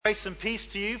Grace and peace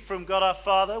to you from God our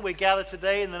Father. We're gathered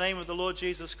today in the name of the Lord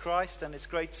Jesus Christ, and it's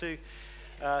great to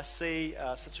see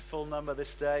such a full number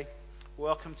this day.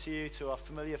 Welcome to you, to our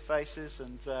familiar faces,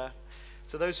 and to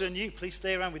those who are new, please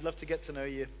stay around. We'd love to get to know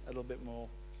you a little bit more.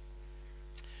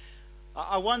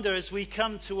 I wonder, as we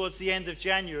come towards the end of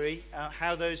January,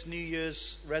 how those New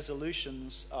Year's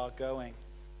resolutions are going.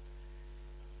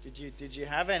 Did you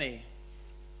have any?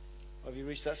 Or have you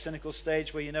reached that cynical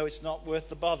stage where you know it's not worth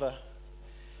the bother?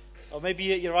 Or maybe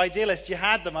you're idealist, you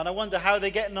had them, and I wonder how they're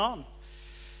getting on.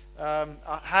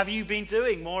 Have you been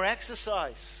doing more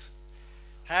exercise?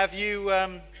 Have you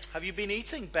been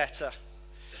eating better?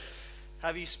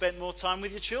 Have you spent more time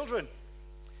with your children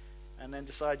and then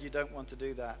decide you don't want to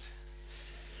do that?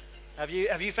 Have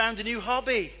you found a new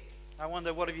hobby? I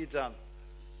wonder, what have you done?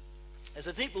 There's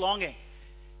a deep longing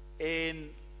in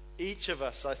each of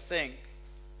us, I think,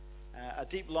 a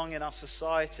deep longing in our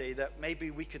society that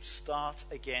maybe we could start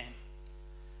again,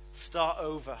 start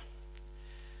over.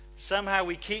 Somehow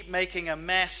we keep making a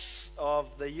mess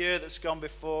of the year that's gone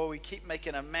before. We keep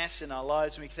making a mess in our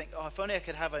lives, and we think, oh, if only I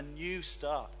could have a new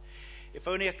start. If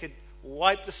only I could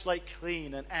wipe the slate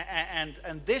clean.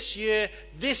 And this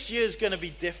year's going to be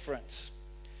different.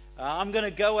 I'm going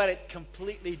to go at it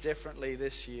completely differently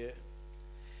this year.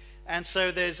 And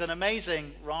so there's an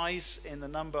amazing rise in the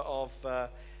number of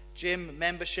gym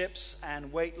memberships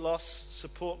and weight loss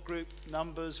support group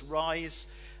numbers rise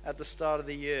at the start of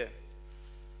the year.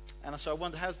 And so I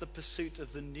wonder, how's the pursuit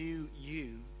of the new you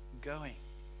going?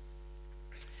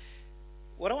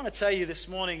 What I want to tell you this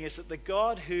morning is that the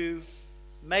God who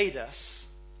made us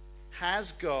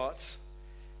has got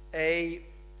an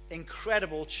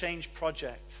incredible change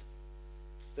project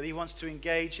that he wants to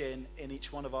engage in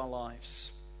each one of our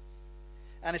lives.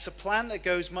 And it's a plan that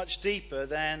goes much deeper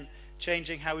than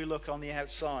changing how we look on the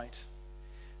outside.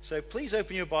 So please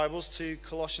open your Bibles to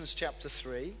Colossians chapter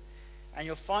 3, and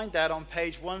you'll find that on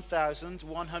page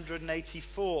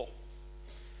 1184.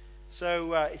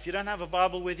 So if you don't have a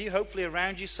Bible with you, hopefully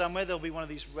around you somewhere there'll be one of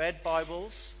these red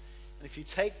Bibles. And if you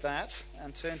take that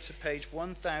and turn to page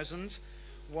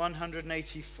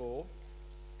 1184,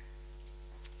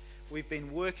 we've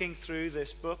been working through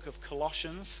this book of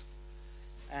Colossians,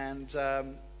 and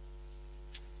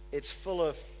it's full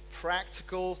of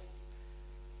practical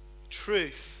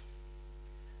truth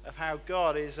of how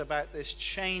God is about this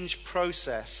change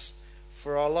process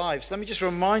for our lives. Let me just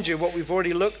remind you what we've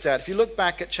already looked at. If you look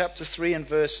back at chapter 3 and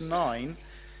verse 9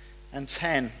 and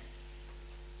 10.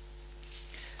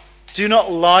 Do not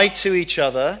lie to each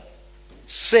other,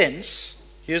 since,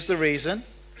 here's the reason,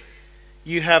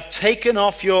 you have taken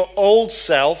off your old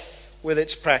self with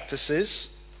its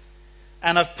practices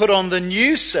and have put on the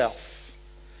new self,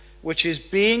 which is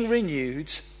being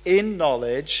renewed in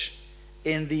knowledge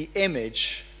in the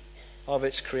image of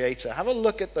its creator. Have a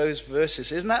look at those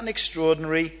verses. Isn't that an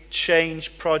extraordinary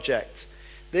change project?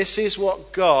 This is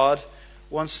what God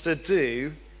wants to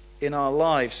do in our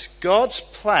lives. God's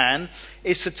plan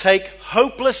is to take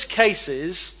hopeless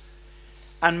cases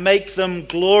and make them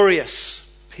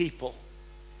glorious people.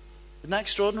 Isn't that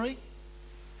extraordinary?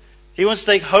 He wants to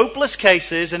take hopeless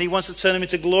cases and he wants to turn them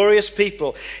into glorious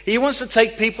people. He wants to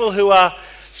take people who are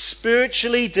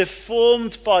spiritually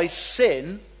deformed by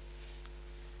sin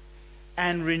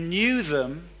and renew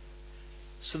them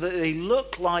so that they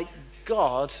look like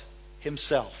God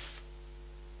himself.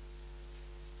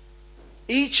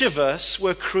 Each of us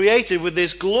were created with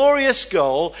this glorious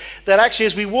goal that actually,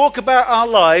 as we walk about our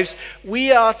lives,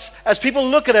 we are, as people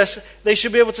look at us, they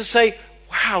should be able to say,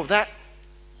 wow,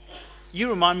 you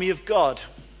remind me of God.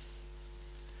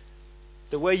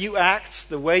 The way you act,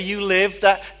 the way you live,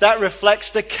 that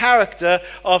reflects the character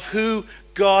of who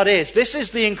God is. This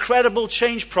is the incredible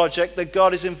change project that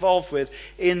God is involved with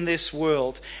in this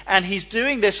world. And he's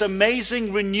doing this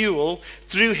amazing renewal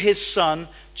through his Son,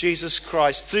 Jesus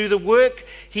Christ, through the work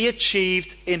he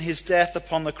achieved in his death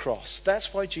upon the cross.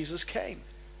 That's why Jesus came.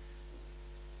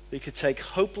 He could take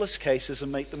hopeless cases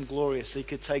and make them glorious. He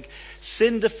could take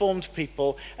sin-deformed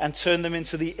people and turn them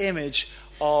into the image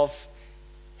of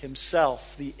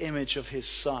himself, the image of his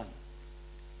Son.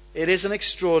 It is an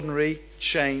extraordinary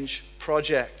change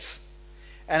project.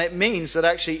 And it means that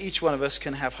actually each one of us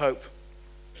can have hope.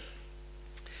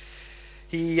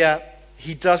 He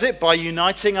does it by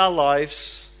uniting our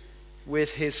lives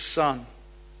with his Son.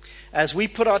 As we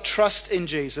put our trust in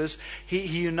Jesus, he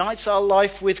unites our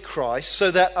life with Christ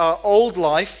so that our old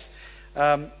life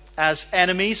as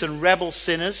enemies and rebel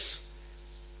sinners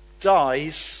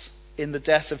dies in the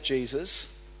death of Jesus.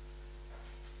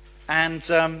 And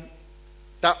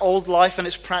that old life and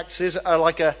its practices are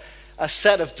like a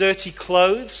set of dirty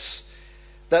clothes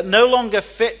that no longer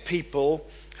fit people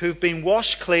who've been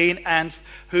washed clean and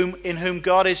in whom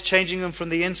God is changing them from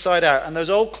the inside out. And those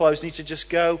old clothes need to just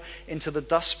go into the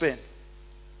dustbin.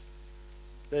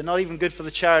 They're not even good for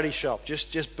the charity shop.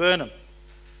 Just burn them.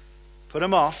 Put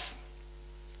them off.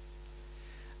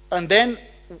 And then,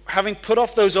 having put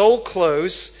off those old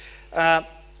clothes,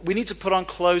 we need to put on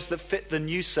clothes that fit the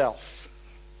new self,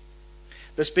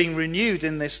 that's being renewed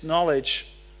in this knowledge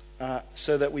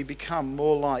so that we become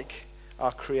more like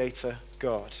our Creator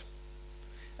God.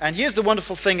 And here's the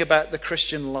wonderful thing about the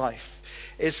Christian life,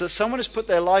 is that someone has put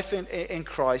their life in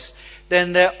Christ,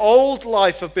 then their old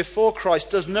life of before Christ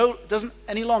doesn't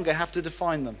any longer have to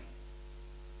define them.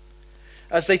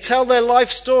 As they tell their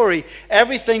life story,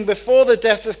 everything before the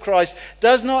death of Christ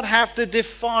does not have to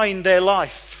define their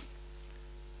life,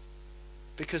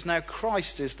 because now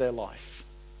Christ is their life.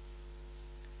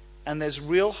 And there's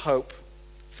real hope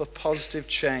for positive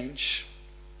change.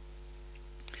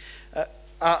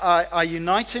 Are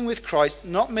uniting with Christ,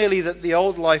 not merely that the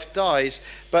old life dies,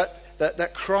 but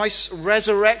that Christ's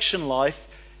resurrection life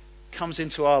comes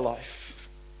into our life.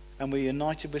 And we're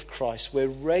united with Christ. We're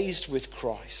raised with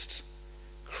Christ.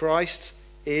 Christ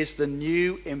is the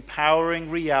new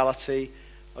empowering reality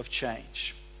of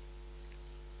change.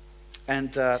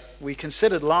 And we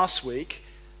considered last week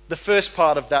the first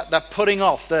part of that putting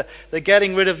off, the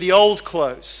getting rid of the old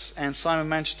clothes. And Simon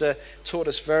Manchester taught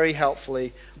us very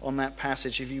helpfully on that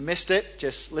passage. If you missed it,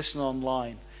 just listen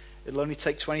online. It'll only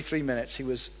take 23 minutes. He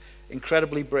was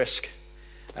incredibly brisk.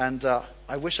 And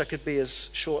I wish I could be as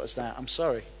short as that. I'm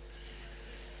sorry.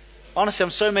 Honestly, I'm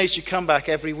so amazed you come back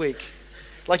every week.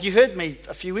 Like you heard me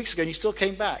a few weeks ago and you still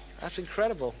came back. That's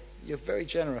incredible. You're very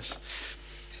generous.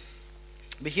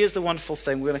 But here's the wonderful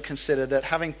thing. We're going to consider that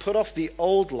having put off the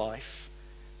old life,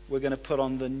 we're going to put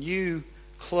on the new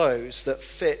clothes that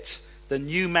fit the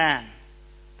new man,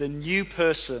 the new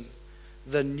person,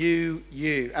 the new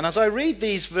you. And as I read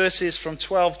these verses from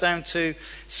 12 down to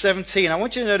 17, I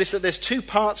want you to notice that there's two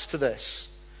parts to this.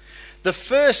 The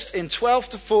first, in 12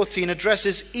 to 14,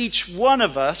 addresses each one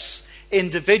of us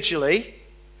individually,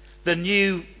 the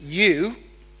new you.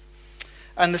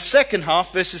 And the second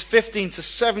half, verses 15 to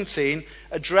 17,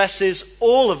 addresses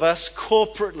all of us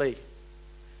corporately,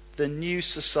 the new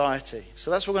society.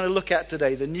 So that's what we're going to look at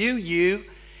today, the new you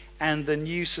and the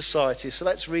new society. So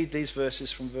let's read these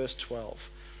verses from verse 12.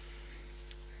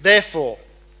 Therefore,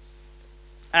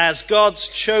 as God's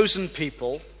chosen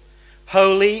people,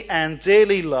 holy and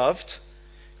dearly loved,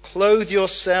 clothe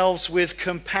yourselves with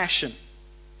compassion,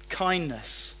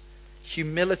 kindness,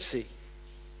 humility,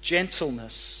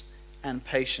 gentleness, and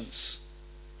patience.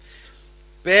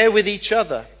 Bear with each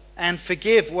other and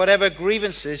forgive whatever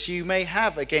grievances you may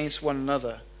have against one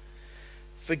another.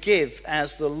 Forgive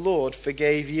as the Lord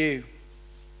forgave you.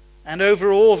 And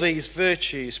over all these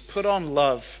virtues, put on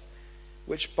love,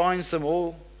 which binds them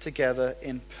all together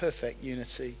in perfect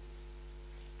unity.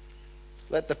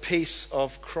 Let the peace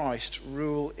of Christ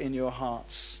rule in your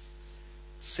hearts,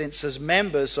 since as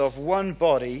members of one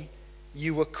body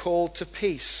you were called to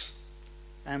peace,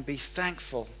 and be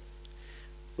thankful.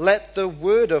 Let the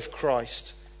word of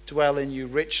Christ dwell in you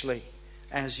richly,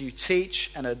 as you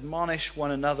teach and admonish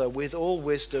one another with all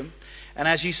wisdom, and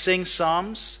as you sing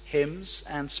psalms, hymns,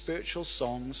 and spiritual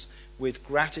songs with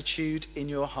gratitude in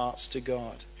your hearts to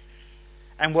God.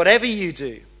 And whatever you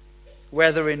do,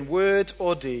 whether in word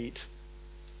or deed,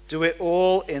 do it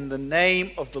all in the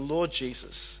name of the Lord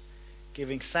Jesus,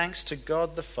 giving thanks to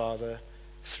God the Father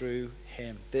through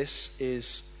him. This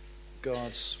is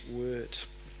God's word.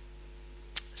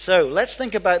 So let's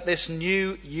think about this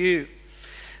new you.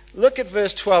 Look at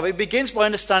verse 12. It begins by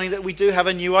understanding that we do have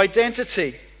a new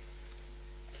identity.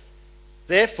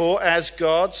 Therefore, as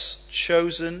God's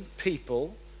chosen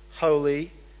people,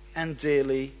 holy and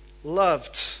dearly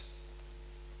loved.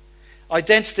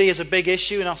 Identity is a big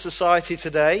issue in our society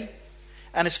today,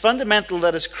 and it's fundamental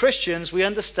that as Christians we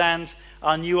understand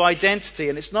our new identity.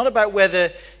 And it's not about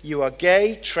whether you are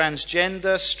gay,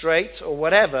 transgender, straight, or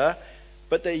whatever,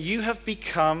 but that you have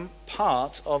become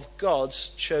part of God's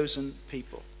chosen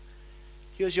people.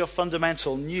 Here's your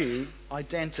fundamental new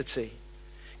identity.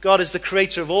 God is the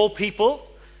creator of all people,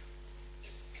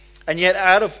 and yet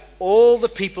out of all the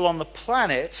people on the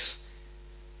planet,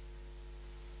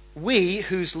 we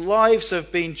whose lives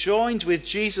have been joined with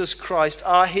Jesus Christ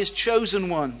are his chosen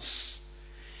ones,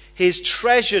 his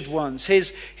treasured ones,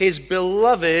 his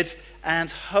beloved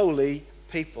and holy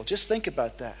people. Just think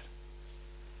about that.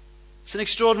 It's an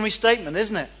extraordinary statement,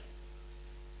 isn't it?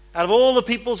 Out of all the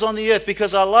peoples on the earth,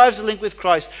 because our lives are linked with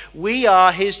Christ, we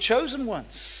are his chosen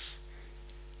ones.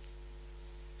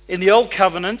 In the Old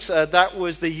Covenant, that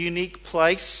was the unique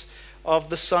place of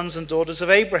the sons and daughters of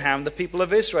Abraham, the people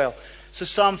of Israel. So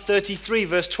Psalm 33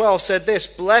 verse 12 said this,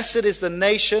 "Blessed is the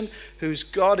nation whose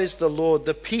God is the Lord,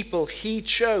 the people he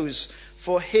chose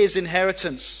for his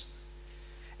inheritance."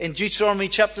 In Deuteronomy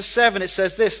chapter 7 it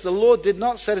says this, "The Lord did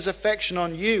not set his affection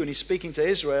on you," and he's speaking to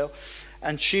Israel,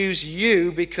 "and choose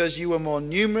you because you were more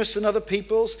numerous than other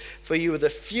peoples, for you were the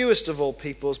fewest of all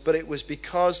peoples, but it was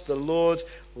because the Lord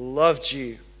loved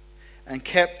you and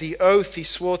kept the oath he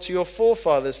swore to your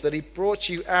forefathers, that he brought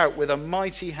you out with a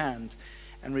mighty hand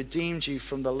and redeemed you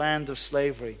from the land of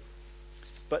slavery."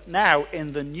 But now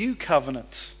in the new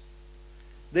covenant,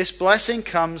 this blessing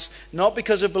comes not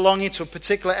because of belonging to a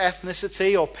particular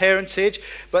ethnicity or parentage,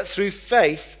 but through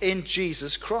faith in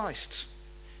Jesus Christ.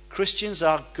 Christians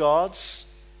are God's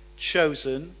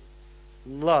chosen,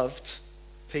 loved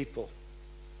people.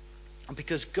 And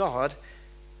because God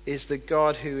is the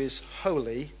God who is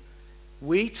holy,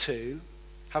 we too,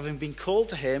 having been called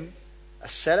to him, are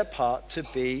set apart to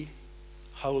be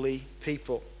holy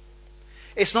people.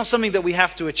 It's not something that we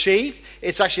have to achieve.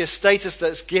 It's actually a status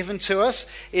that's given to us.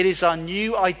 It is our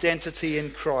new identity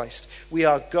in Christ. We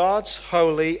are God's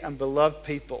holy and beloved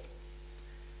people.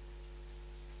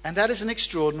 And that is an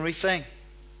extraordinary thing.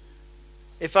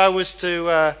 If I was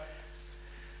to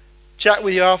chat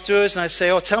with you afterwards and I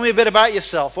say, "Oh, tell me a bit about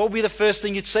yourself," what would be the first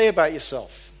thing you'd say about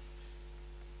yourself?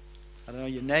 I don't know,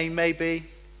 your name maybe,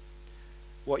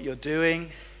 what you're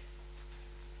doing.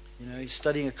 You know, you're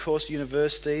studying a course at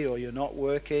university, or you're not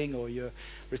working, or you're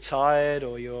retired,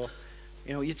 or you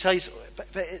tell you,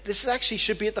 but this actually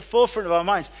should be at the forefront of our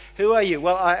minds. Who are you?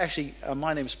 Well,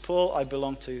 my name is Paul. I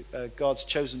belong to God's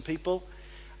chosen people.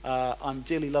 I'm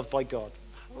dearly loved by God.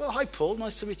 Well, hi, Paul.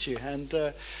 Nice to meet you. And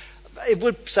it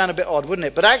would sound a bit odd, wouldn't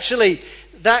it? But actually,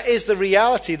 that is the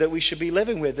reality that we should be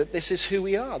living with, that this is who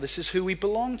we are. This is who we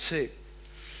belong to.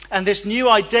 And this new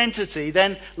identity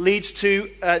then leads to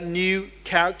new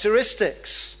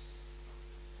characteristics.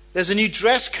 There's a new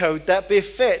dress code that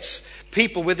befits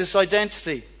people with this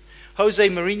identity. Jose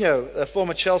Mourinho, the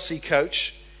former Chelsea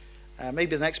coach,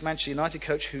 maybe the next Manchester United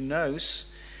coach, who knows,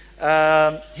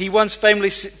 he once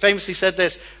famously said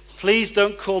this, "Please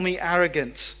don't call me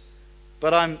arrogant,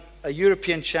 but I'm a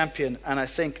European champion and I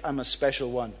think I'm a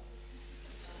special one."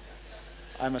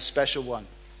 I'm a special one.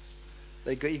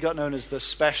 He got known as the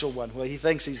special one. Well, he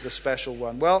thinks he's the special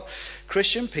one. Well,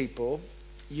 Christian people,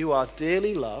 you are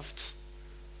dearly loved.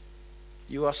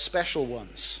 You are special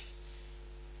ones.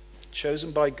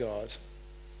 Chosen by God.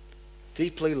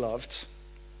 Deeply loved.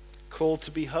 Called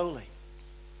to be holy.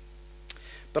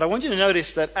 But I want you to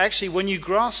notice that actually when you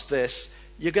grasp this,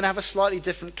 you're going to have a slightly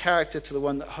different character to the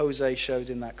one that Jose showed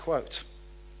in that quote.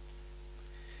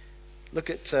 Look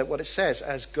at what it says.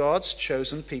 As God's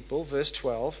chosen people, verse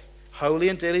 12, holy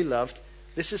and dearly loved,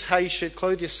 this is how you should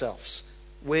clothe yourselves,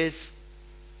 with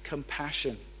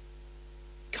compassion,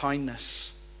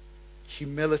 kindness,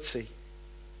 humility,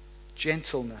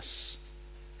 gentleness,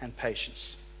 and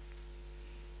patience.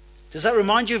 Does that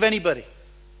remind you of anybody?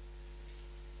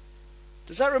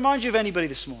 Does that remind you of anybody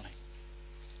this morning?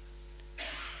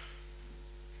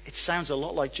 It sounds a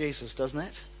lot like Jesus, doesn't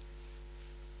it?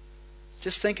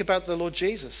 Just think about the Lord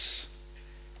Jesus.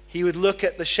 He would look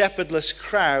at the shepherdless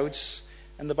crowds,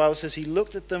 and the Bible says he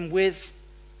looked at them with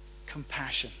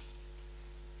compassion.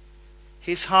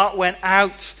 His heart went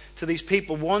out to these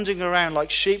people wandering around like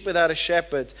sheep without a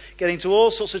shepherd, getting into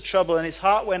all sorts of trouble, and his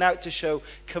heart went out to show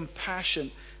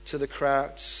compassion to the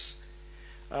crowds.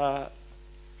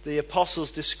 The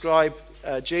apostles describe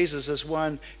Jesus as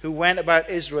one who went about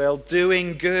Israel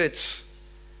doing good,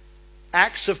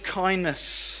 acts of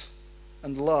kindness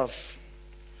and love.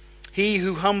 He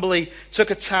who humbly took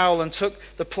a towel and took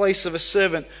the place of a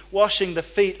servant, washing the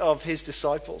feet of his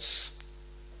disciples.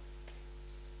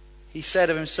 He said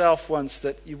of himself once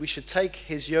that we should take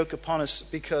his yoke upon us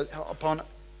because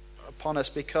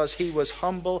he was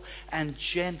humble and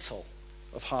gentle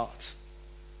of heart.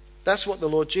 That's what the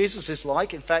Lord Jesus is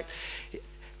like. In fact,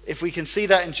 if we can see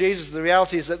that in Jesus, the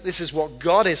reality is that this is what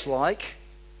God is like.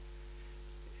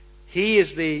 He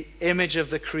is the image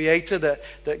of the Creator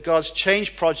that God's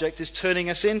change project is turning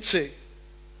us into.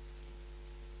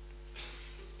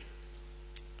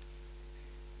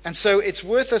 And so it's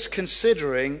worth us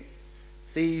considering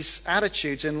these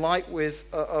attitudes in light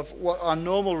of what our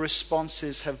normal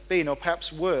responses have been, or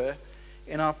perhaps were,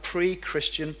 in our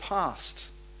pre-Christian past.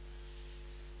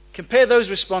 Compare those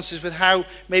responses with how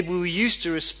maybe we used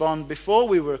to respond before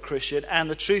we were a Christian, and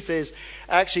the truth is,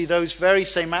 actually those very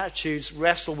same attitudes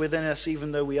wrestle within us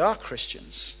even though we are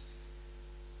Christians.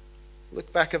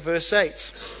 Look back at verse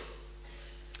 8.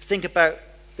 Think about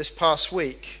this past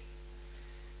week.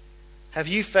 Have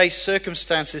you faced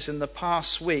circumstances in the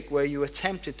past week where you were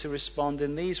tempted to respond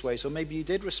in these ways? Or maybe you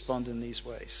did respond in these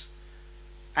ways.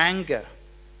 Anger,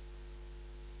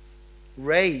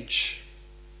 rage,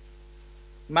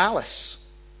 malice,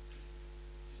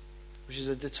 which is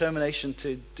a determination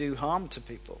to do harm to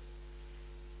people,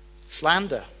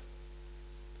 slander,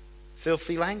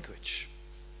 filthy language.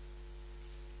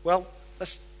 Well,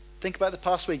 let's think about the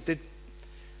past week.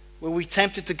 Were we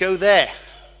tempted to go there,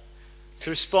 to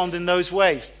respond in those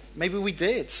ways? Maybe we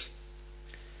did.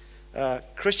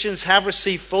 Christians have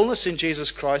received fullness in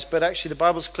Jesus Christ, but actually the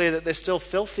Bible's clear that there's still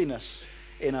filthiness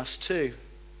in us too.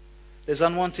 There's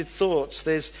unwanted thoughts,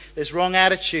 there's wrong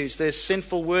attitudes, there's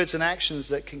sinful words and actions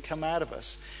that can come out of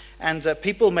us. And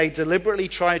people may deliberately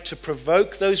try to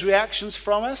provoke those reactions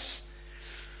from us,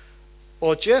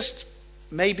 or just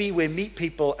maybe we meet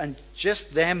people and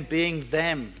just them being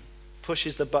them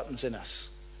pushes the buttons in us.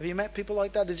 Have you met people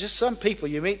like that? There's just some people,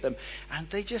 you meet them, and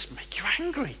they just make you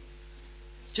angry.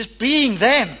 Just being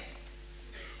them.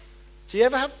 Do you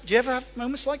ever have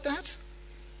moments like that?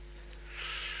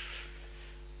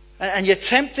 And you're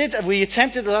tempted, were you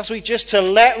tempted last week just to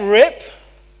let rip?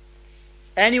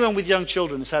 Anyone with young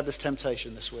children has had this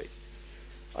temptation this week.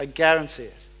 I guarantee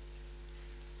it.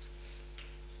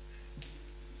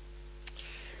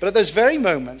 But at those very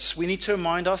moments, we need to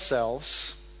remind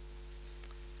ourselves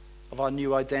of our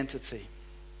new identity.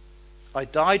 I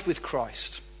died with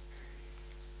Christ.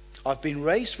 I've been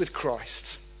raised with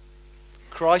Christ.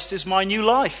 Christ is my new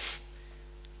life.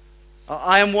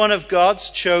 I am one of God's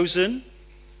chosen,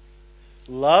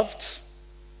 loved,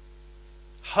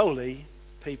 holy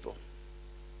people.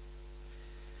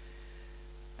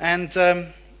 And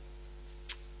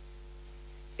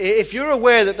if you're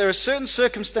aware that there are certain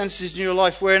circumstances in your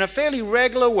life where in a fairly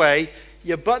regular way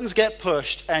your buttons get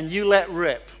pushed and you let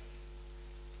rip,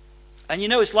 and you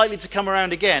know it's likely to come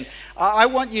around again, I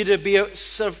want you to be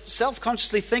sort of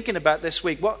self-consciously thinking about this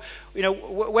week.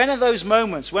 When are those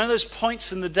moments? When are those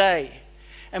points in the day?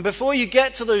 And before you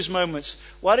get to those moments,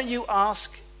 why don't you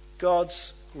ask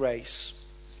God's grace,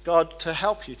 God to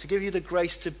help you, to give you the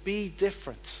grace to be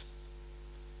different,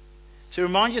 to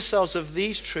remind yourselves of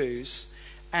these truths,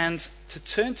 and to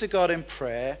turn to God in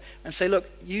prayer and say, look,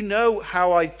 you know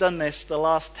how I've done this the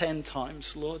last 10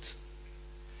 times, Lord.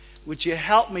 Would you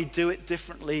help me do it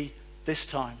differently this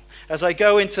time? As I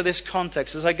go into this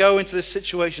context, as I go into this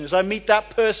situation, as I meet that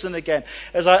person again,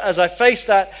 as I face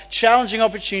that challenging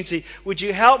opportunity, would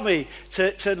you help me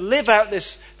to live out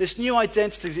this new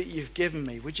identity that you've given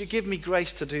me? Would you give me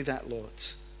grace to do that, Lord?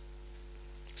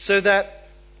 So that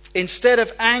instead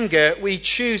of anger, we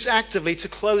choose actively to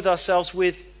clothe ourselves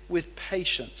with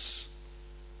patience.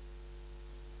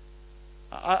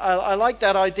 I like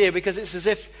that idea because it's as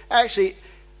if actually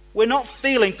we're not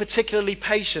feeling particularly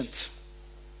patient,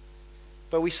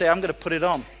 but we say, I'm going to put it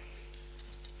on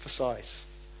for size.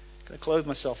 I'm going to clothe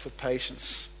myself with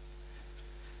patience.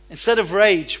 Instead of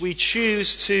rage, we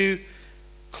choose to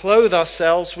clothe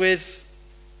ourselves with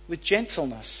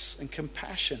gentleness and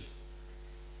compassion.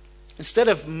 Instead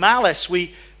of malice,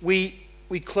 we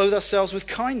clothe ourselves with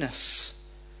kindness.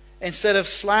 Instead of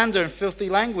slander and filthy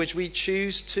language, we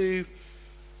choose to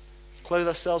clothe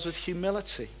ourselves with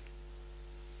humility.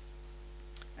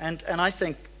 And I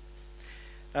think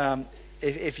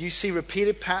if you see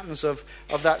repeated patterns of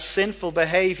that sinful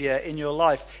behavior in your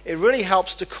life, it really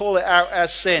helps to call it out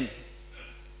as sin.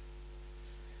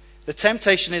 The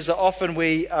temptation is that often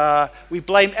we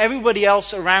blame everybody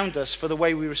else around us for the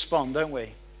way we respond, don't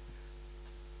we?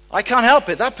 I can't help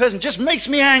it. That person just makes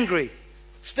me angry.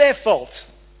 It's their fault.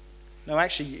 No,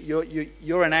 actually,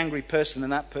 you're an angry person,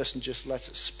 and that person just lets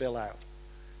it spill out.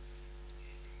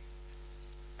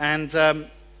 And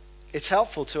it's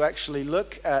helpful to actually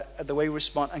look at the way we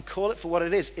respond and call it for what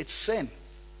it is. It's sin.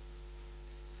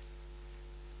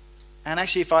 And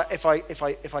actually,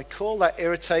 if I call that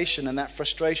irritation and that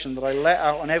frustration that I let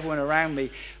out on everyone around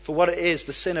me for what it is,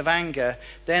 the sin of anger,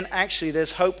 then actually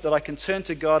there's hope that I can turn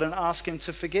to God and ask Him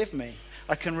to forgive me.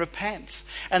 I can repent.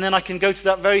 And then I can go to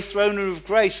that very throne room of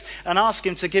grace and ask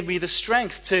Him to give me the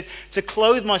strength to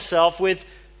clothe myself with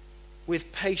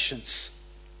patience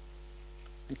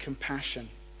and compassion.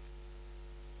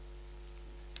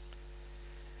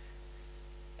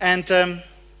 And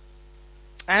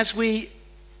as we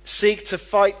seek to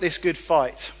fight this good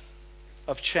fight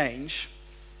of change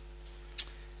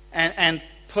and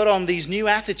put on these new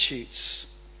attitudes,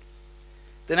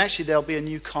 then actually there'll be a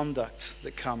new conduct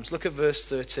that comes. Look at verse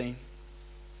 13.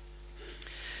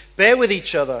 Bear with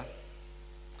each other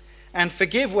and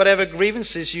forgive whatever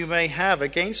grievances you may have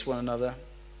against one another.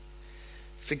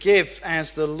 Forgive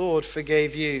as the Lord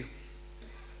forgave you.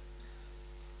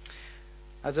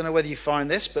 I don't know whether you find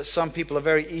this, but some people are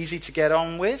very easy to get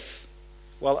on with,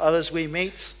 while others we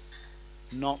meet,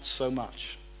 not so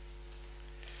much.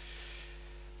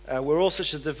 We're all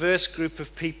such a diverse group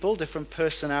of people, different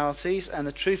personalities, and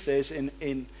the truth is,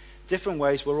 in different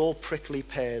ways, we're all prickly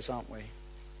pears, aren't we?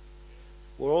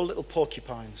 We're all little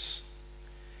porcupines.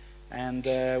 And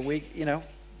the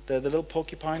little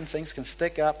porcupine things can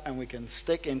stick up and we can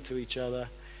stick into each other.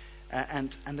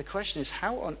 And the question is,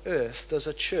 how on earth does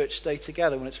a church stay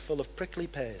together when it's full of prickly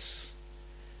pears?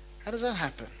 How does that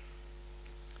happen?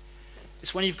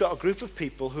 It's when you've got a group of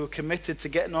people who are committed to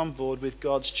getting on board with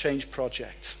God's change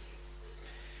project.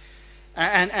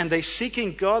 And they're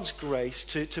seeking God's grace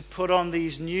to put on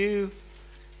these new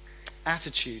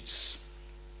attitudes.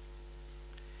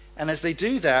 And as they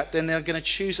do that, then they're going to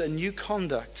choose a new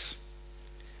conduct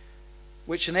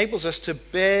which enables us to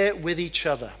bear with each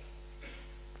other.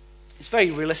 It's very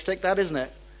realistic, that, isn't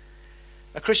it?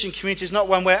 A Christian community is not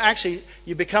one where actually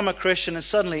you become a Christian and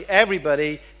suddenly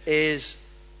everybody is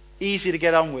easy to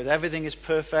get on with. Everything is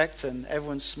perfect and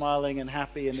everyone's smiling and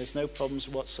happy and there's no problems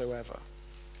whatsoever.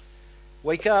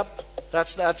 Wake up.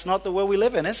 That's not the world we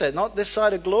live in, is it? Not this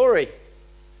side of glory.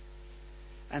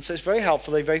 And so it's very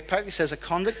helpful. He very practically says a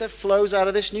conduct that flows out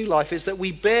of this new life is that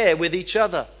we bear with each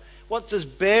other. What does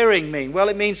bearing mean? Well,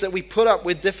 it means that we put up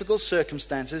with difficult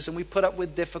circumstances and we put up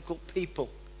with difficult people.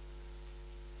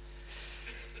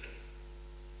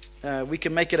 We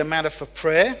can make it a matter for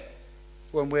prayer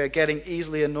when we're getting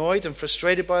easily annoyed and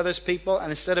frustrated by those people.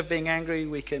 And instead of being angry,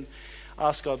 we can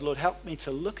ask God, Lord, help me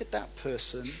to look at that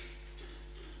person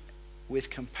with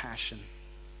compassion.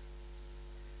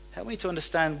 Help me to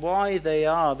understand why they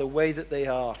are the way that they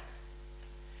are.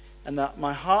 And that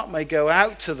my heart may go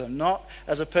out to them, not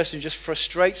as a person who just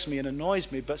frustrates me and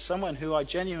annoys me, but someone who I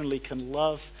genuinely can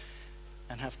love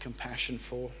and have compassion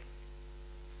for.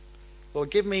 Lord,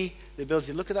 give me the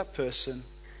ability to look at that person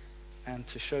and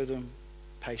to show them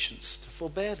patience, to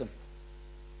forbear them.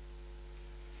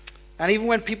 And even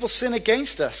when people sin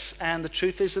against us, and the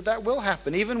truth is that will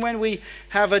happen, even when we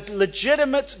have a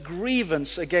legitimate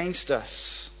grievance against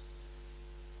us,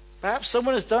 perhaps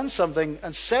someone has done something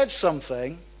and said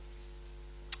something,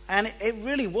 and it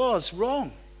really was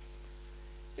wrong.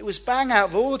 It was bang out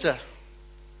of order.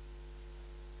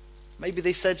 Maybe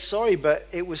they said sorry, but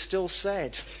it was still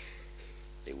said.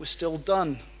 It was still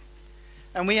done.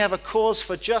 And we have a cause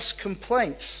for just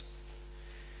complaint.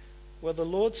 Well, the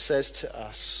Lord says to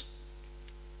us,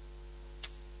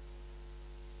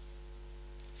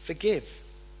 forgive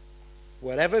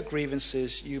whatever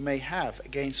grievances you may have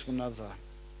against one another.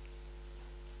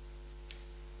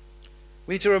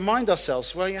 We need to remind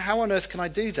ourselves, well, how on earth can I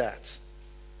do that?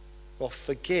 Well,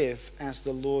 forgive as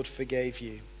the Lord forgave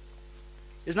you.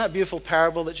 Isn't that a beautiful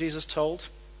parable that Jesus told?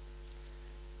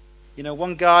 You know,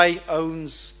 one guy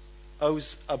owes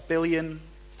 £1 billion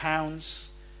and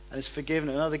is forgiven.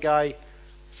 Another guy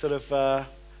sort of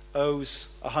owes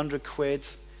 100 quid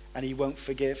and he won't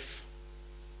forgive.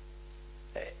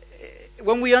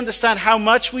 When we understand how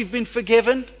much we've been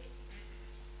forgiven,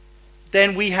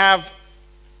 then we have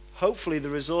hopefully the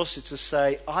resources to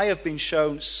say, I have been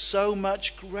shown so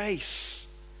much grace.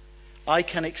 I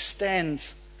can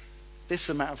extend this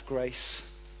amount of grace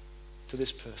to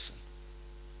this person.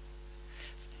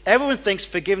 Everyone thinks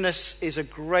forgiveness is a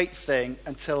great thing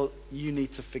until you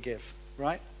need to forgive,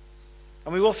 right?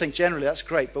 And we all think generally that's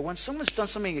great, but when someone's done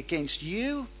something against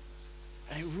you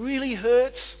and it really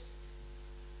hurts,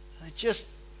 and you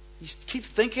keep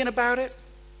thinking about it,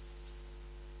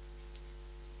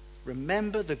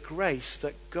 remember the grace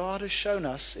that God has shown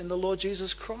us in the Lord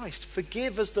Jesus Christ.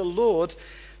 Forgive as the Lord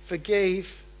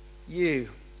forgave you.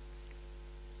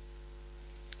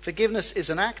 Forgiveness is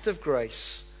an act of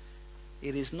grace.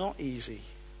 It is not easy.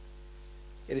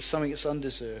 It is something that's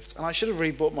undeserved. And I should have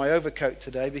really brought my overcoat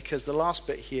today, because the last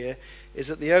bit here is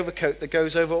that the overcoat that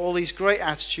goes over all these great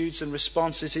attitudes and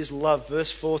responses is love.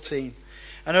 Verse 14.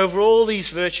 And over all these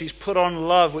virtues put on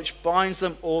love, which binds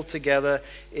them all together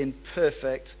in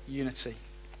perfect unity.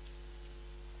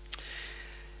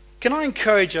 Can I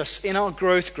encourage us in our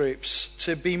growth groups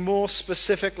to be more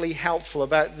specifically helpful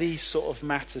about these sort of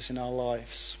matters in our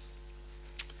lives?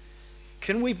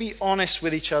 Can we be honest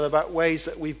with each other about ways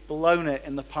that we've blown it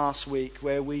in the past week,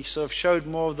 where we sort of showed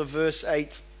more of the verse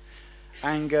 8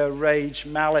 anger, rage,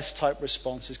 malice type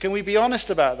responses? Can we be honest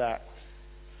about that?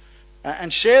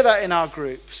 And share that in our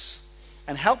groups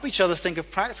and help each other think of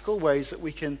practical ways that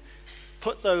we can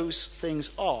put those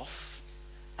things off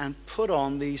and put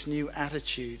on these new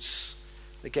attitudes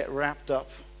that get wrapped up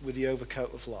with the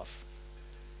overcoat of love.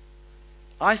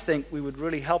 I think we would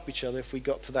really help each other if we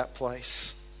got to that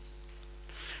place.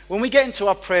 When we get into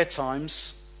our prayer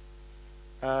times,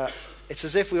 it's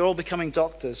as if we're all becoming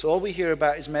doctors. All we hear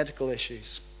about is medical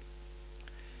issues.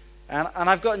 And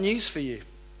I've got news for you.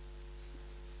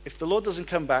 If the Lord doesn't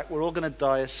come back, we're all going to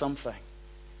die of something.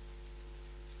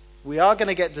 We are going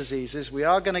to get diseases. We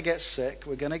are going to get sick.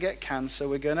 We're going to get cancer.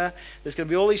 There's going to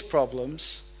be all these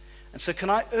problems. And so can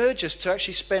I urge us to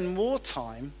actually spend more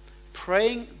time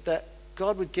praying that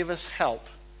God would give us help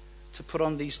to put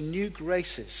on these new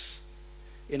graces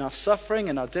in our suffering,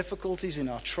 in our difficulties, in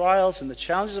our trials, in the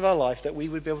challenges of our life, that we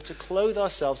would be able to clothe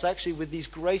ourselves actually with these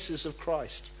graces of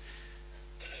Christ.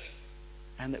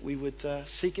 And that we would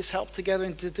seek his help together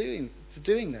into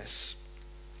doing this.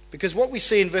 Because what we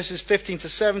see in verses 15 to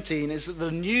 17 is that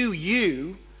the new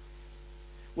you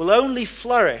will only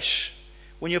flourish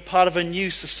when you're part of a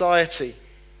new society,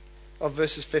 of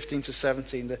verses 15 to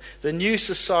 17. The new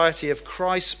society of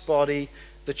Christ's body,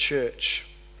 the church.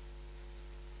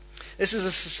 This is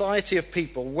a society of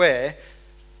people where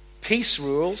peace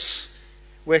rules,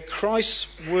 where Christ's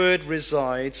word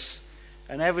resides,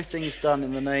 and everything is done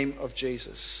in the name of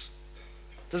Jesus.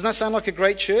 Doesn't that sound like a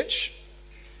great church?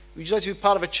 Would you like to be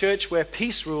part of a church where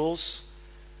peace rules,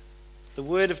 the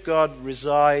word of God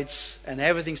resides, and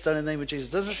everything's done in the name of Jesus?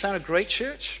 Doesn't it sound a great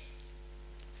church?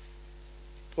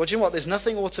 Well, do you know what? There's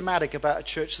nothing automatic about a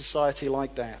church society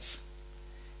like that.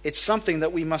 It's something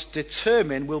that we must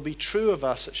determine will be true of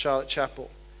us at Charlotte Chapel.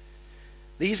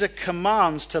 These are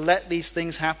commands to let these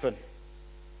things happen.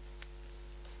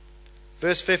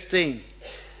 Verse 15.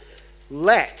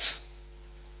 Let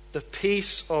the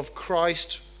peace of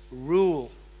Christ rule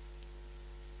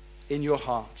in your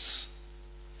hearts,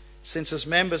 since as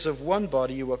members of one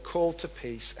body you are called to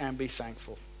peace, and be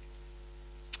thankful.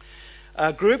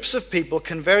 Groups of people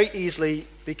can very easily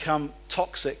become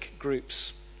toxic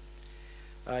groups.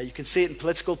 You can see it in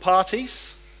political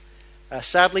parties.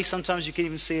 Sadly, sometimes you can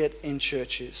even see it in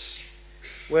churches,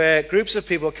 where groups of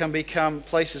people can become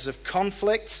places of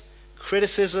conflict,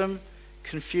 criticism,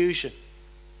 confusion.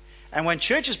 And when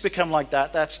churches become like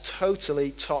that, that's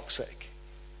totally toxic.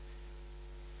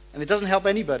 And it doesn't help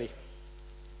anybody.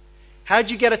 How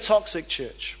do you get a toxic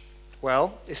church?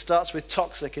 Well, it starts with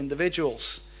toxic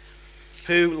individuals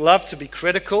who love to be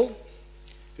critical,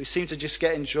 who seem to just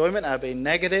get enjoyment out of being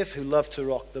negative, who love to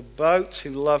rock the boat, who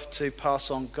love to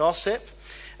pass on gossip.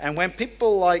 And when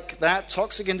people like that,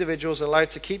 toxic individuals, are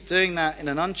allowed to keep doing that in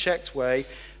an unchecked way,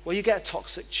 well, you get a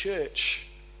toxic church.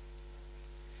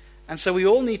 And so we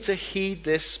all need to heed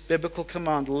this biblical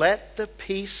command. Let the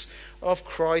peace of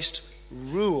Christ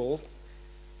rule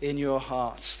in your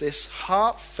hearts. This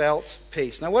heartfelt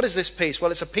peace. Now, what is this peace?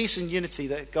 Well, it's a peace and unity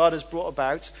that God has brought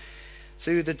about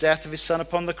through the death of his Son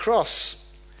upon the cross.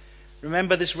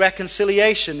 Remember this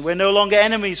reconciliation. We're no longer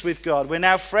enemies with God. We're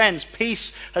now friends.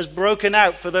 Peace has broken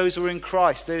out for those who are in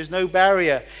Christ. There is no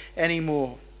barrier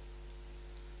anymore.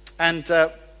 And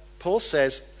Paul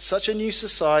says, such a new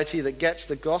society that gets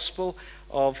the gospel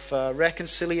of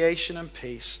reconciliation and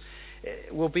peace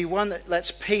will be one that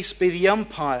lets peace be the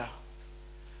umpire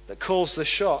that calls the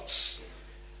shots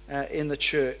in the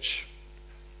church.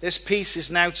 This peace is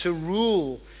now to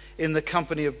rule in the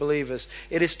company of believers.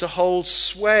 It is to hold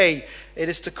sway. It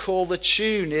is to call the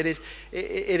tune. It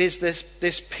is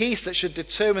this peace that should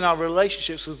determine our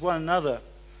relationships with one another.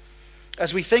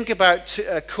 As we think about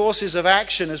courses of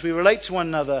action, as we relate to one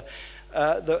another,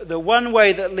 the one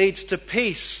way that leads to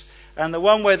peace and the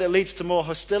one way that leads to more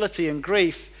hostility and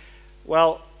grief,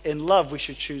 well, in love we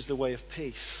should choose the way of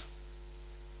peace.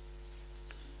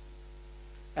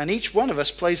 And each one of us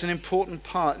plays an important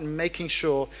part in making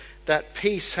sure that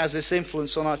peace has this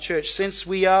influence on our church, since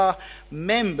we are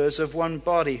members of one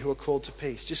body who are called to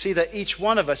peace. Do you see that each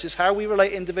one of us is how we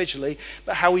relate individually,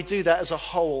 but how we do that as a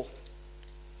whole,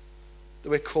 that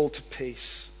we're called to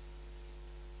peace.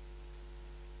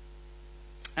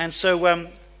 And so when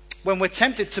we're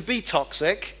tempted to be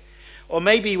toxic, or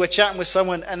maybe we're chatting with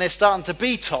someone and they're starting to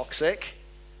be toxic,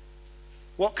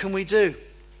 what can we do?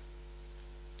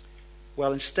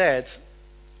 Well, instead,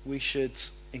 we should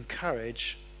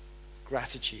encourage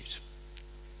gratitude.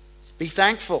 Be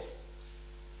thankful.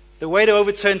 The way to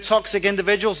overturn toxic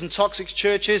individuals and toxic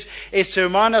churches is to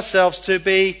remind ourselves to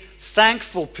be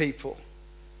thankful people.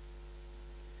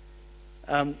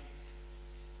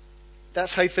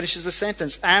 That's how he finishes the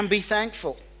sentence. And be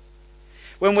thankful.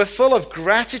 When we're full of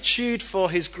gratitude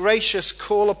for his gracious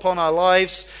call upon our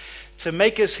lives to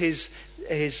make us his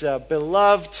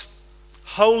beloved,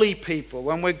 holy people,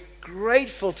 when we're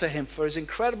grateful to him for his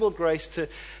incredible grace to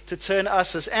turn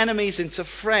us as enemies into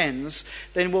friends,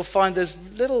 then we'll find there's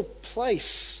little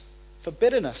place for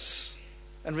bitterness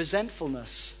and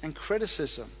resentfulness and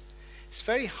criticism. It's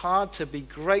very hard to be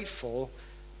grateful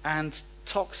and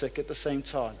toxic at the same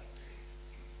time.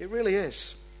 It really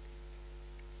is.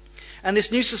 And this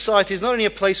new society is not only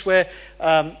a place where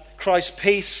Christ's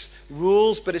peace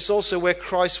rules, but it's also where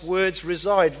Christ's words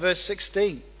reside. Verse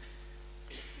 16.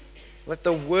 Let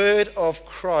the word of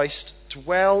Christ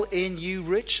dwell in you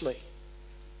richly.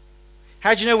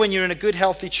 How do you know when you're in a good,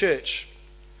 healthy church?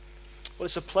 Well,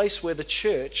 it's a place where the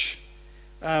church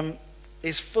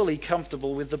is fully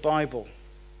comfortable with the Bible.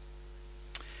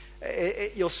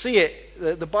 You'll see it.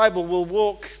 The Bible will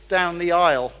walk down the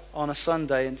aisle on a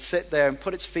Sunday and sit there and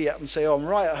put its feet up and say, oh, I'm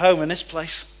right at home in this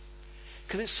place.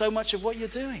 Because it's so much of what you're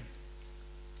doing.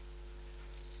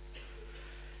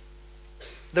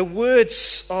 The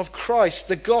words of Christ,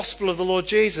 the gospel of the Lord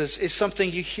Jesus, is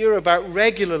something you hear about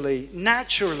regularly,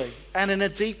 naturally, and in a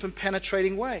deep and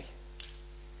penetrating way.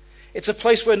 It's a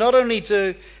place where not only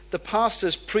do the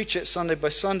pastors preach it Sunday by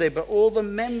Sunday, but all the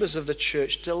members of the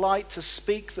church delight to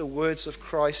speak the words of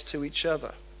Christ to each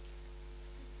other.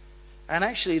 And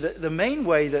actually, the main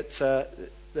way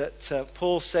that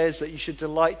Paul says that you should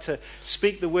delight to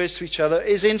speak the words to each other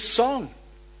is in song.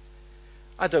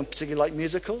 I don't particularly like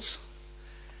musicals.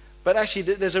 But actually,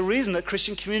 there's a reason that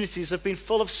Christian communities have been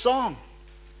full of song.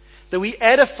 That we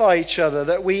edify each other,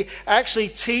 that we actually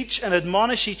teach and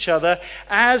admonish each other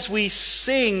as we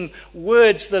sing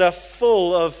words that are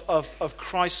full of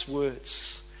Christ's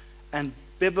words and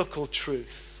biblical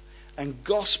truth and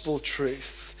gospel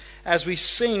truth. As we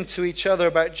sing to each other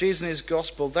about Jesus and his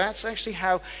gospel, that's actually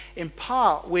how, in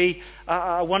part, we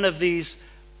are one of these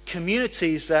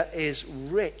communities that is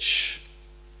rich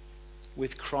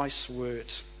with Christ's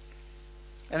word.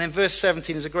 And then verse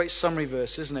 17 is a great summary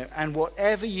verse, isn't it? And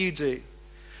whatever you do,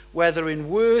 whether in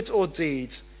word or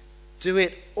deed, do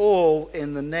it all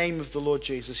in the name of the Lord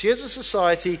Jesus. Here's a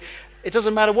society, it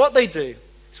doesn't matter what they do.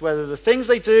 It's whether the things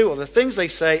they do or the things they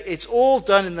say, it's all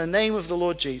done in the name of the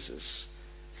Lord Jesus.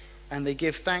 And they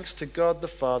give thanks to God the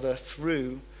Father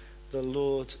through the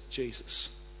Lord Jesus.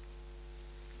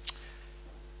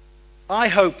 I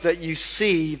hope that you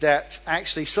see that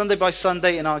actually Sunday by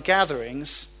Sunday in our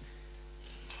gatherings,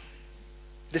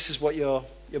 this is what you're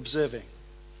observing.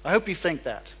 I hope you think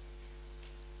that.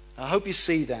 I hope you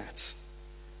see that.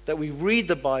 That we read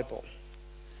the Bible.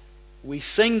 We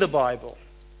sing the Bible.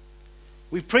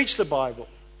 We preach the Bible.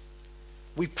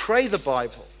 We pray the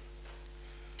Bible.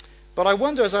 But I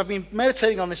wonder, as I've been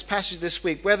meditating on this passage this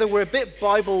week, whether we're a bit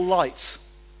Bible light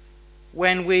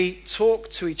when we talk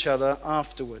to each other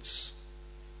afterwards.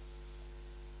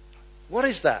 What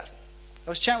is that? I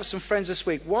was chatting with some friends this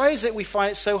week. Why is it we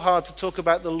find it so hard to talk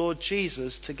about the Lord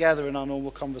Jesus together in our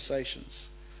normal conversations?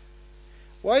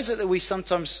 Why is it that we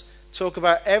sometimes talk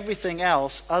about everything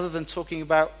else other than talking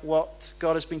about what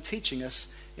God has been teaching us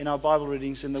in our Bible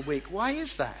readings in the week? Why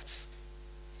is that?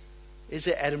 Is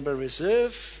it Edinburgh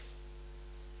Reserve?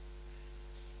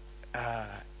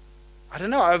 I don't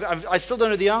know. I still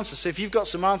don't know the answer. So if you've got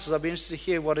some answers, I'd be interested to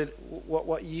hear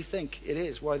what you think it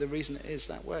is, why the reason it is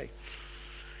that way.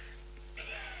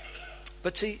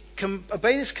 But to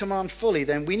obey this command fully,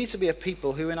 then we need to be a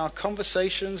people who in our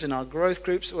conversations, in our growth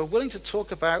groups, are willing to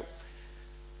talk about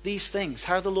these things,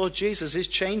 how the Lord Jesus is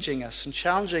changing us and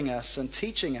challenging us and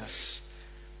teaching us.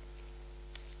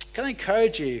 Can I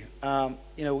encourage you, we're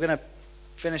going to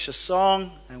finish a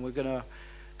song and we're going to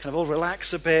kind of all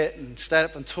relax a bit and stand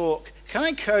up and talk. Can I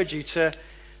encourage you to,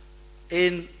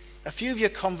 in a few of your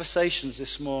conversations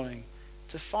this morning,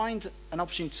 to find an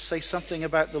opportunity to say something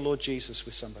about the Lord Jesus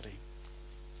with somebody?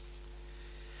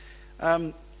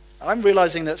 I'm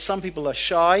realizing that some people are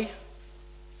shy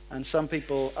and some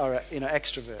people are,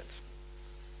 extrovert.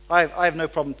 I have no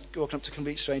problem walking up to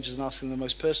complete strangers and asking them the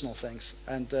most personal things,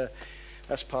 and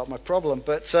that's part of my problem.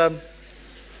 But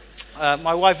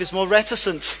my wife is more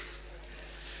reticent.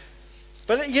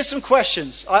 But here's some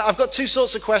questions. I've got two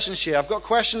sorts of questions here. I've got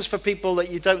questions for people that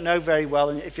you don't know very well,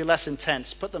 and if you're less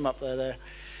intense, put them up there.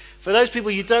 For those people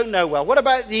you don't know well, what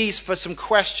about these for some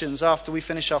questions after we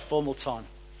finish our formal time?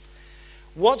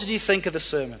 What did you think of the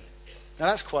sermon? Now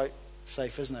that's quite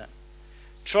safe, isn't it?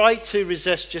 Try to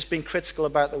resist just being critical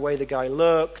about the way the guy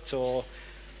looked or,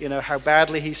 how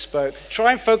badly he spoke.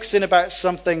 Try and focus in about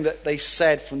something that they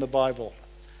said from the Bible.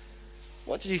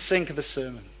 What did you think of the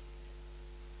sermon?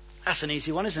 That's an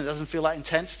easy one, isn't it? It doesn't feel that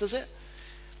intense, does it?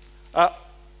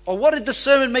 Or what did the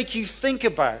sermon make you think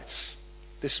about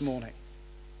this morning?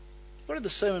 What did the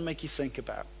sermon make you think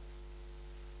about?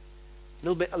 A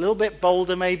little bit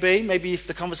bolder, maybe if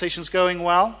the conversation's going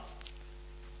well.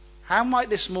 How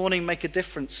might this morning make a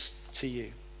difference to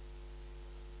you?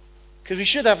 Because we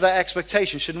should have that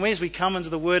expectation, shouldn't we? As we come under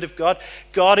the Word of God,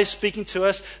 God is speaking to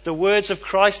us. The words of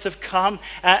Christ have come,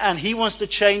 and He wants to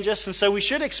change us. And so we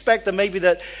should expect that maybe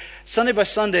that Sunday by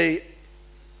Sunday,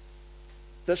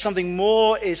 that something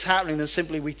more is happening than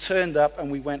simply we turned up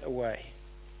and we went away.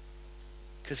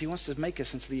 Because He wants to make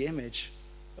us into the image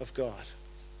of God.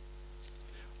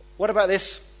 What about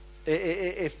this?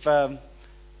 If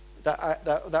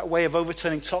that way of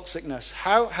overturning toxicness,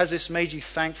 how has this made you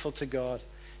thankful to God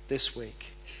this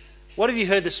week? What have you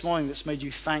heard this morning that's made you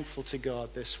thankful to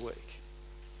God this week?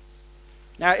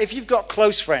 Now, if you've got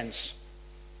close friends,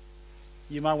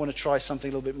 you might want to try something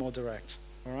a little bit more direct.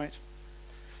 All right?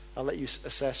 I'll let you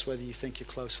assess whether you think you're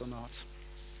close or not.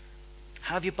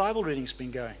 How have your Bible readings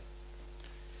been going?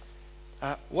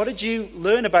 What did you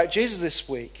learn about Jesus this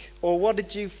week? Or what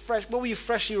were you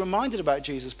freshly reminded about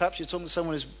Jesus? Perhaps you're talking to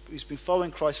someone who's been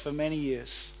following Christ for many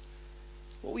years.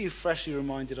 What were you freshly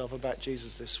reminded of about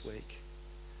Jesus this week?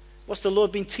 What's the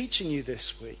Lord been teaching you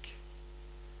this week?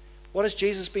 What has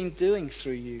Jesus been doing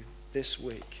through you this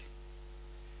week?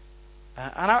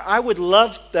 And I would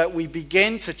love that we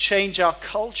begin to change our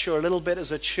culture a little bit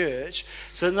as a church,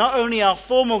 so that not only our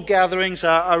formal gatherings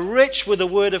are rich with the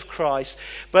Word of Christ,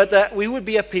 but that we would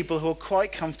be a people who are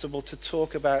quite comfortable to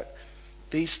talk about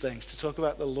these things, to talk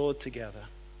about the Lord together.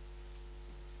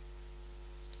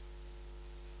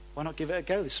 Why not give it a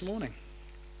go this morning?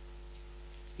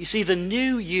 You see, the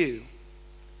new you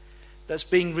that's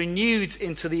being renewed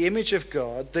into the image of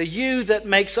God, the you that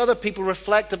makes other people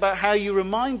reflect about how you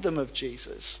remind them of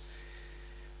Jesus,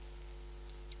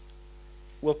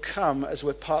 will come as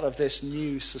we're part of this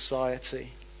new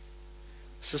society.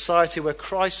 Society where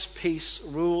Christ's peace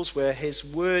rules, where His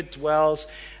word dwells,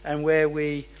 and where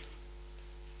we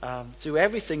do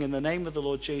everything in the name of the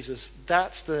Lord Jesus.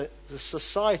 That's the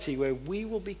society where we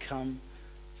will become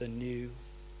the new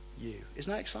you.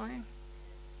 Isn't that exciting?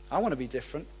 I want to be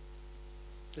different.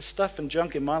 There's stuff and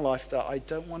junk in my life that I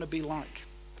don't want to be like.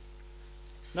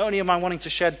 Not only am I wanting to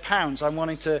shed pounds, I'm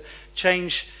wanting to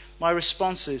change my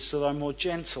responses so that I'm more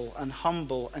gentle and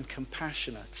humble and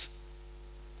compassionate.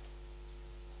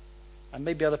 And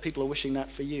maybe other people are wishing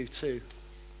that for you too.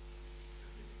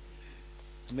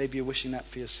 And maybe you're wishing that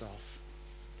for yourself.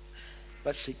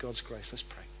 Let's seek God's grace. Let's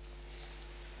pray.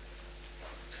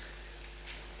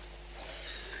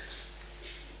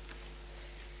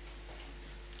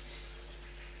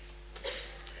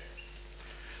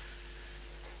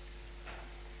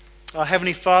 Our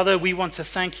Heavenly Father, we want to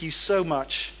thank you so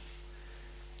much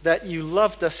that you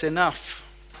loved us enough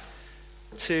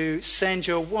to send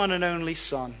your one and only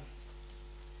Son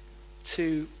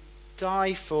to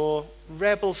die for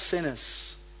rebel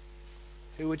sinners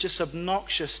who were just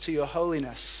obnoxious to your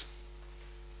holiness.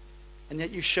 And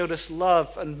yet you showed us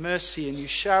love and mercy, and you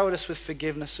showered us with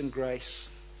forgiveness and grace.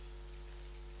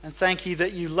 And thank you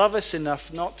that you love us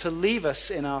enough not to leave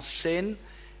us in our sin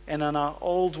and in our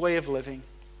old way of living.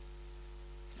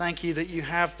 Thank you that you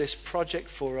have this project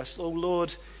for us. Oh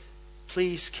Lord,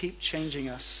 please keep changing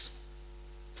us.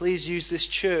 Please use this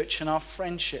church and our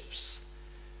friendships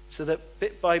so that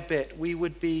bit by bit we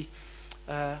would be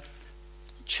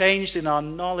changed in our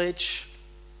knowledge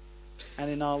and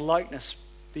in our likeness,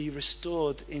 be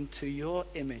restored into your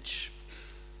image,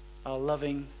 our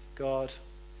loving God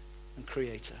and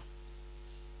Creator.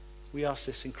 We ask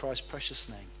this in Christ's precious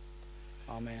name.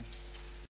 Amen.